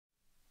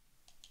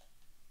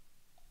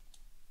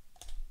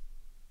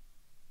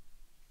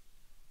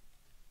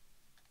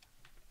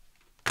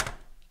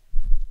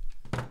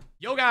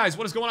Yo guys,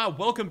 what is going on?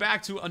 Welcome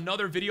back to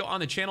another video on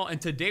the channel, and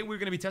today we're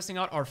going to be testing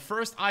out our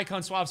first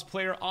Icon Swaps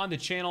player on the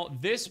channel.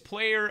 This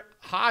player,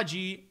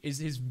 HAGI, is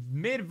his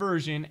mid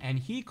version, and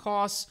he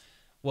costs,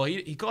 well,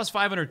 he costs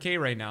 500k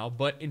right now,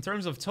 but in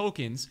terms of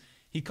tokens,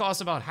 he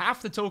costs about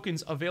half the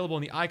tokens available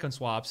in the Icon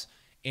Swaps,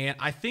 and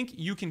I think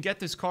you can get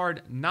this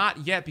card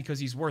not yet because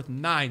he's worth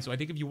 9, so I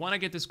think if you want to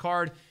get this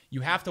card,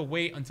 you have to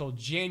wait until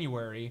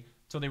January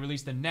until they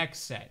release the next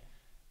set.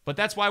 But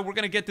that's why we're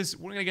gonna get this.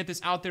 We're gonna get this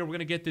out there. We're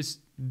gonna get this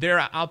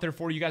out there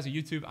for you guys on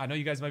YouTube. I know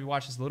you guys might be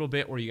watching this a little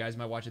bit, or you guys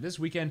might watch it this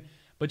weekend.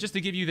 But just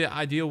to give you the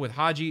ideal with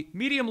HAGI,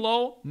 medium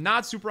low,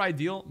 not super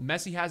ideal.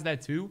 Messi has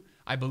that too,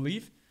 I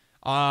believe.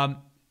 And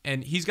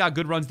he's got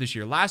good runs this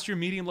year. Last year,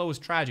 medium low was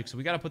tragic, so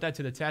we got to put that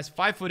to the test.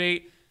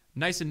 5'8",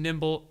 nice and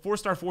nimble,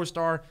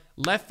 4-star,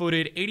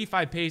 left-footed,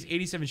 85 pace,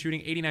 87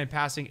 shooting, 89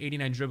 passing,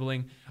 89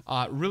 dribbling.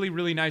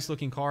 Really nice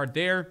looking card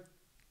there.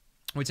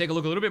 We take a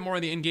look a little bit more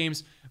in the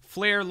in-games.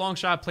 Flair, long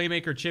shot,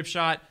 playmaker, chip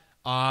shot.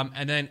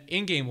 And then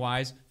in-game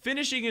wise,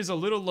 finishing is a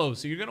little low.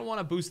 So you're going to want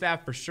to boost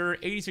that for sure.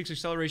 86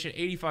 acceleration,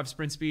 85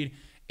 sprint speed,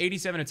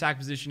 87 attack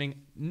positioning,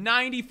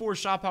 94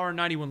 shot power,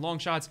 91 long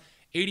shots,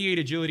 88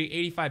 agility,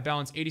 85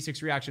 balance,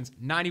 86 reactions,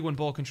 91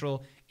 ball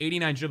control,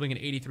 89 dribbling, and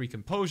 83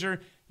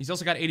 composure. He's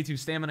also got 82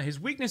 stamina. His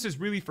weaknesses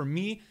really for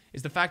me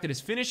is the fact that his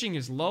finishing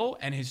is low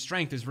and his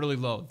strength is really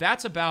low.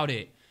 That's about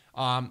it.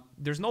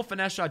 There's no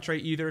finesse shot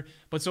trait either.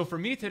 But so for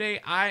me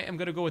today, I am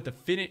going to go with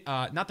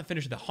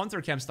the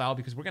Hunter Chem style,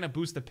 because we're going to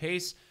boost the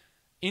pace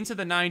into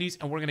the 90s,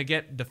 and we're going to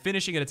get the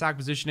finishing and attack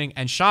positioning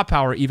and shot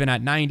power even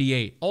at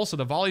 98. Also,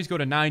 the volleys go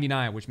to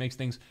 99, which makes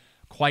things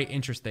quite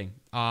interesting.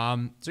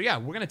 So yeah,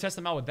 we're going to test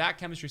them out with that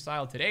chemistry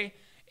style today,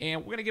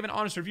 and we're going to give an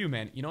honest review,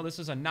 man. You know, this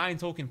is a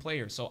 9-token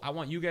player, so I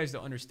want you guys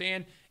to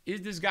understand,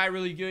 is this guy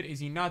really good? Is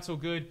he not so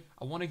good?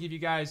 I want to give you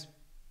guys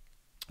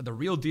the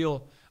real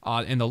deal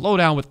in the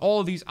lowdown with all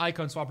of these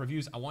Icon Swap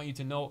reviews. I want you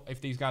to know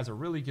if these guys are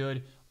really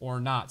good or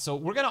not. So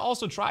we're going to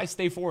also try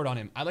Stay Forward on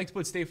him. I like to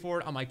put Stay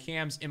Forward on my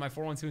cams in my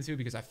 4-1-2-2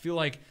 because I feel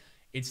like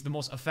it's the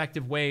most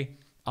effective way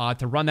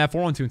to run that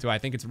 4-1-2-2. I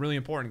think it's really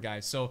important,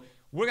 guys. So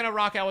we're going to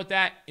rock out with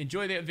that.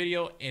 Enjoy the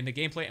video and the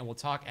gameplay, and we'll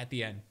talk at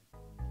the end.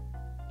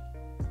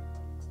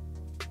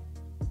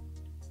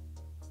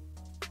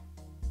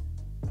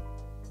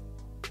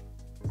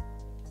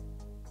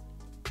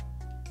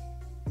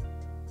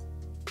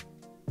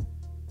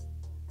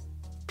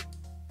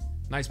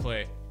 Nice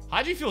play.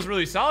 HAGI feels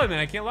really solid, man.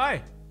 I can't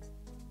lie.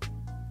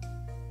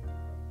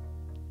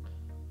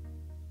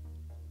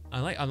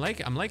 I'm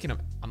liking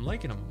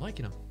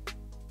him.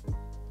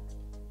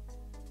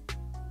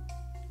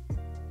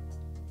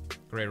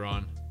 Great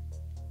run.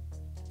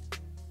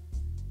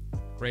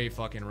 Great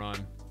fucking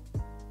run.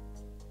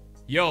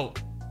 Yo,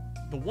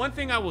 the one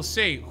thing I will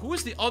say, who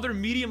is the other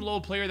medium-low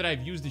player that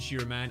I've used this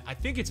year, man? I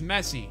think it's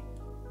Messi.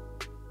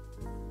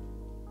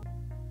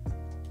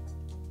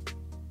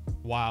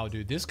 Wow,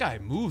 dude, this guy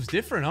moves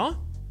different, huh?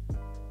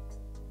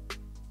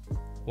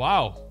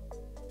 Wow.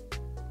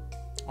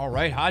 All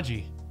right,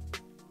 HAGI.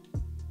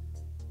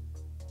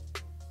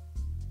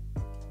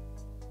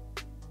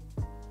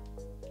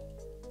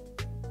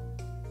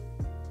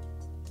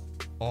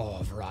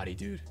 Oh, Verratti,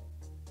 dude.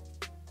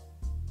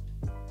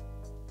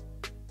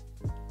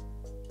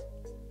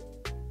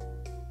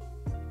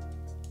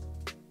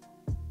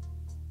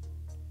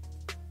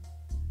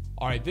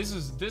 All right, this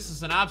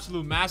is an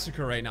absolute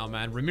massacre right now,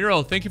 man.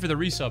 Ramiro, thank you for the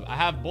resub. I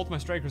have both my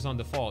strikers on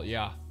default,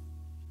 yeah.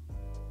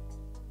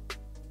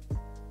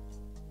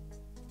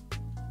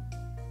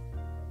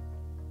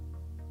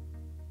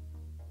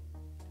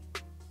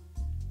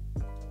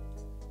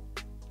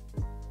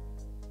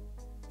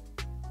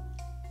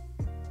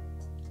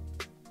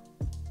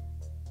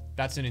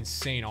 That's an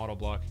insane auto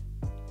block.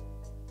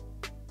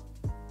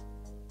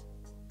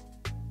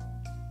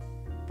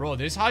 Bro,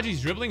 this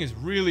HAGI's dribbling is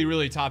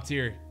really top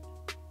tier.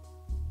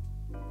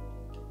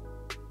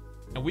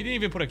 And we didn't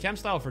even put a chem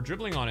style for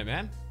dribbling on it,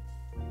 man.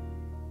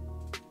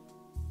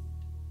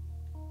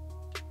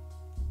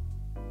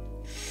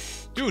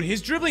 Dude,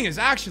 his dribbling is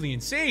actually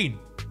insane.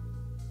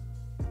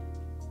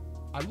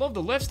 I love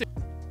the left stick.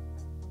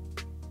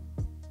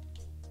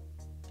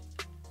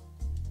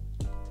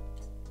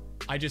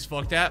 I just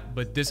fucked that,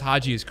 but this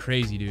HAGI is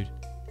crazy, dude.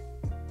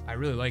 I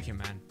really like him,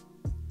 man.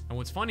 And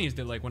what's funny is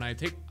that, like, when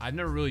I've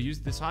never really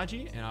used this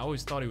HAGI, and I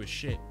always thought he was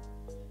shit.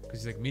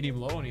 Because he's, like, medium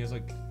low, and he has,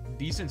 like,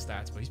 decent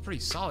stats, but he's pretty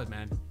solid,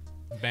 man.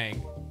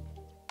 Bang.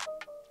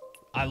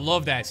 I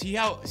love that. See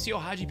how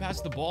HAGI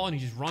passes the ball and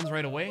he just runs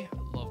right away?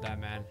 I love that,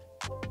 man.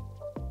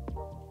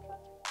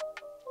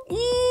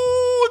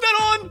 Ooh, that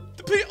on!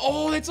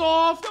 Oh, that's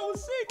off! That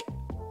was sick!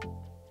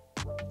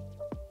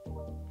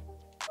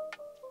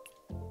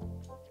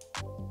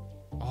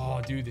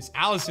 Oh, dude, this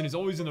Allison is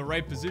always in the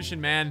right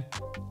position, man.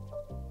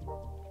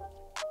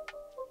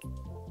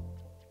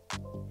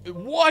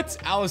 What?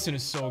 Allison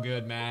is so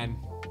good, man.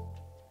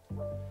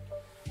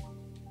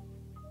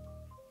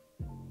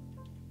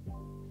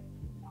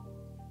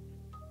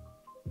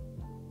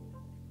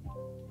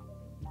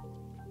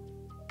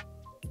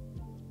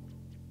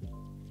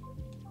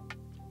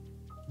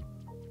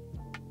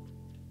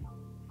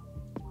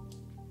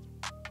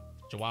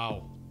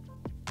 wow.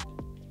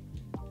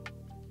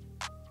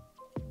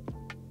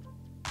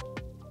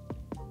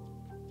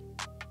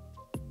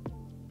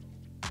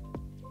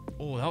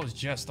 Oh, that was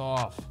just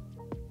off.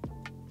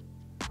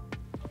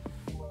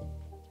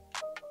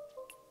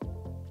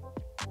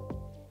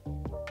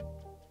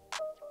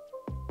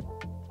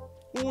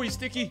 Oh, he's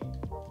sticky.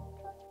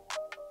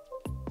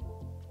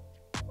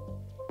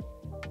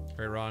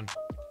 Great run.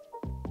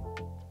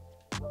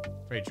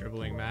 Great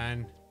dribbling,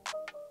 man.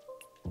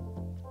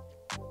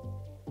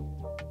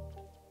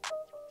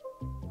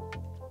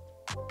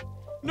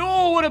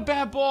 No, what a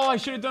bad ball. I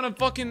should have done a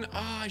fucking...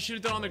 I should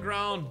have done on the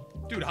ground.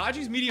 Dude,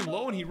 Haji's medium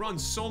low and he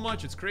runs so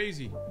much. It's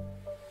crazy.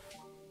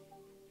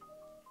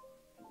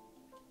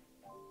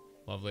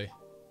 Lovely.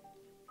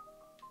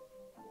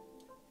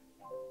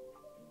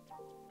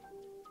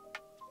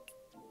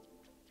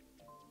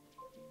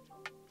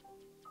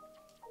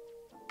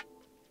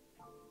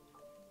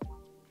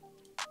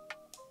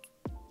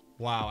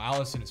 Wow,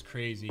 Allison is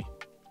crazy.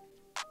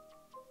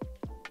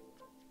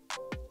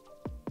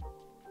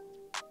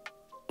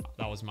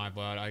 That was my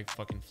bad. I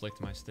fucking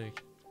flicked my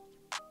stick.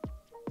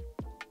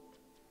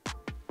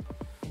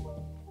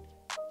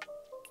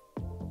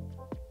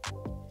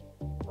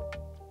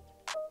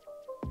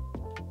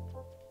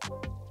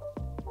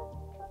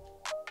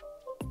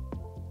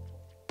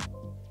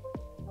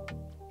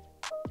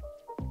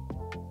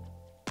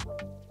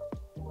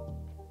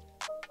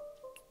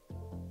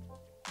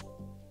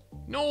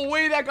 No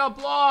way that got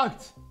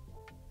blocked.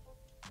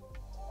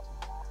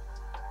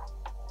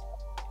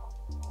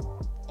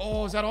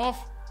 Oh, is that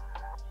off?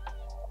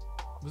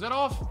 Was that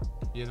off?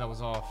 Yeah, that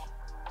was off.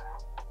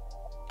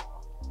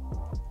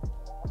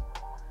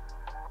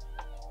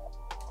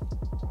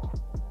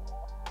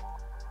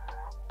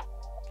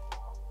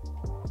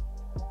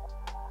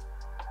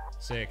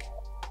 Sick.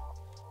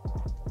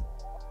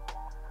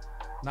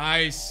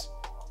 Nice.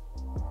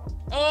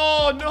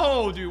 Oh,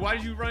 no, dude. Why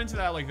did you run into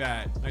that like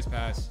that? Nice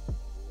pass.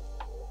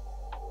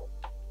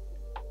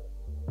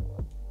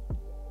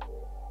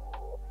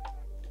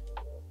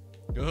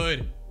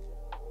 Good.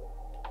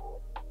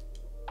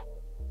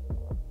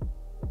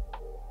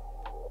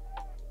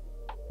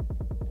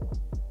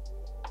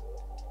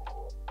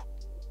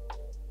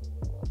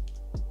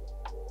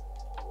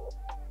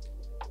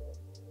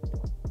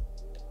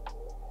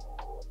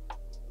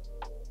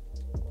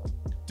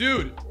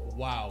 Dude,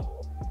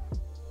 wow.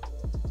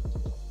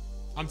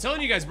 I'm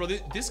telling you guys, bro,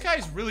 this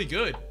guy's really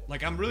good.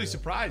 Like, I'm really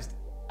surprised.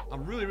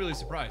 I'm really, really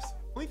surprised.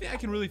 Only thing I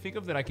can really think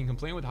of that I can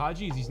complain with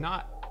Haji is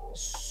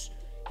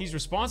he's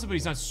responsive, but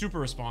he's not super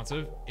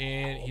responsive,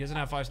 and he doesn't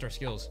have 5-star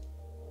skills.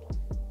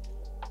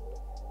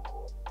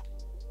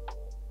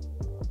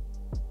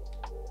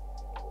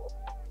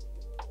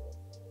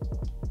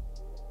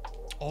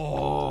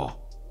 Oh.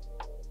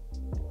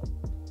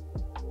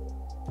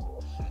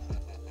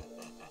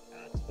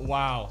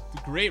 Wow.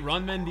 Great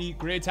run, Mendy.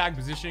 Great attack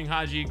positioning,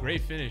 Haji.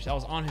 Great finish. That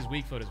was on his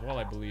weak foot as well,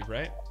 I believe,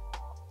 right?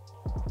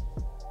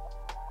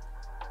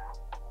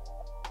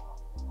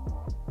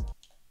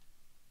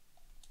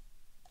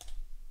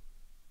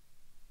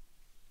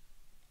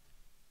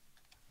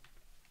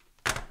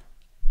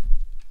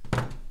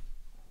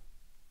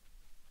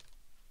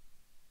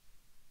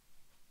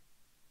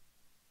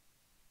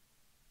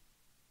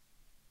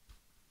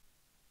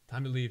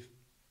 Time to leave.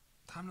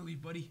 Time to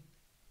leave, buddy.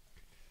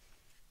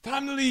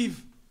 Time to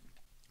leave.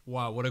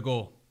 Wow, what a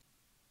goal.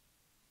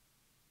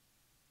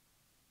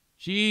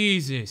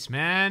 Jesus,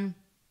 man.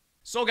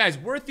 So, guys,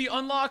 worth the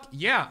unlock?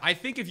 Yeah, I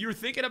think if you're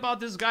thinking about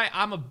this guy,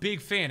 I'm a big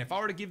fan. If I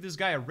were to give this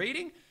guy a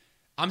rating,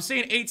 I'm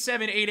saying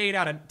 8.7, 8.8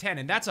 out of 10,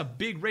 and that's a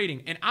big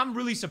rating, and I'm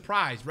really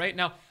surprised, right?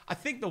 Now, I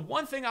think the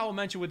one thing I will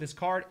mention with this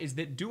card is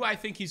that do I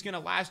think he's going to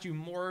last you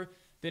more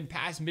than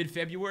past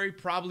mid-February?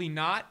 Probably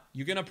not.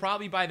 You're going to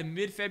probably by the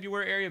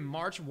mid-February area,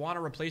 March, want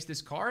to replace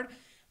this card.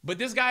 But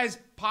this guy's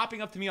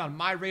popping up to me on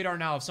my radar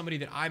now of somebody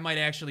that I might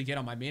actually get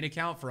on my main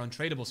account for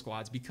untradeable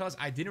squads because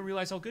I didn't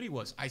realize how good he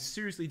was. I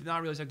seriously did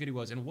not realize how good he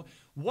was. And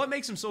what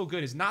makes him so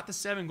good is not the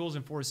 7 goals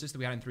and 4 assists that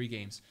we had in 3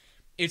 games.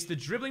 It's the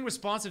dribbling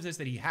responsiveness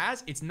that he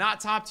has. It's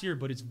not top tier,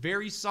 but it's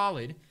very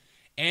solid.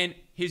 And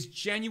his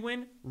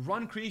genuine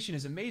run creation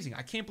is amazing.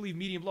 I can't believe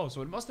medium low.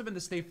 So it must have been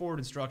the stay forward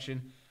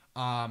instruction,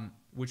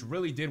 which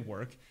really did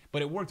work,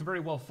 but it worked very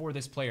well for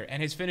this player.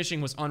 And his finishing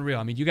was unreal.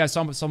 I mean, you guys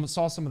saw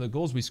some of the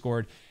goals we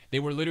scored. They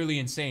were literally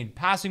insane.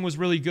 Passing was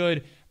really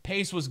good.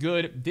 Pace was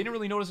good. Didn't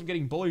really notice him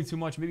getting bullied too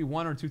much, maybe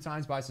 1 or 2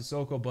 times by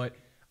Sissoko, but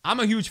I'm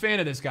a huge fan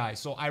of this guy.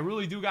 So I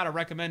really do got to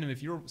recommend him.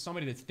 If you're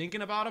somebody that's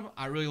thinking about him,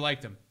 I really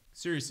liked him.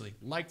 Seriously,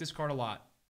 like this card a lot.